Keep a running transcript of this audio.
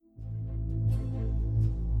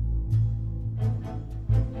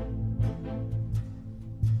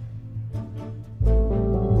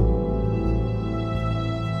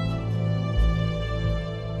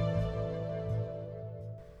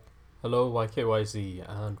Hello, YKYZ,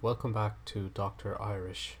 and welcome back to Dr.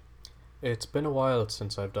 Irish. It's been a while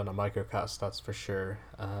since I've done a microcast, that's for sure,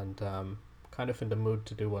 and kind of in the mood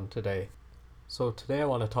to do one today. So, today I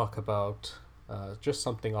want to talk about just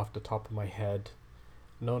something off the top of my head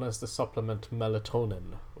known as the supplement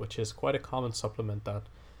melatonin, which is quite a common supplement that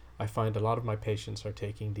I find a lot of my patients are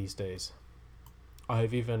taking these days.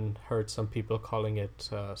 I've even heard some people calling it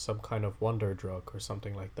some kind of wonder drug or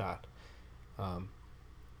something like that. Um,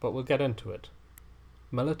 but we'll get into it.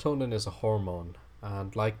 Melatonin is a hormone,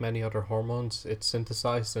 and like many other hormones, it's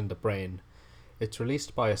synthesized in the brain. It's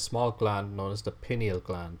released by a small gland known as the pineal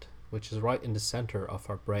gland, which is right in the center of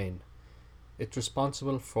our brain. It's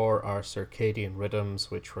responsible for our circadian rhythms,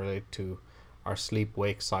 which relate to our sleep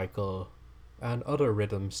wake cycle, and other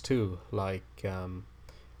rhythms too, like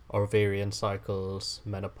ovarian cycles,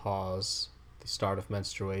 menopause, the start of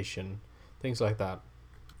menstruation, things like that.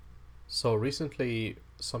 So, recently,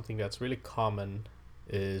 something that's really common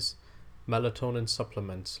is melatonin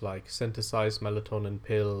supplements like synthesized melatonin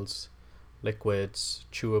pills, liquids,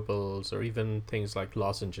 chewables, or even things like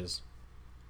lozenges.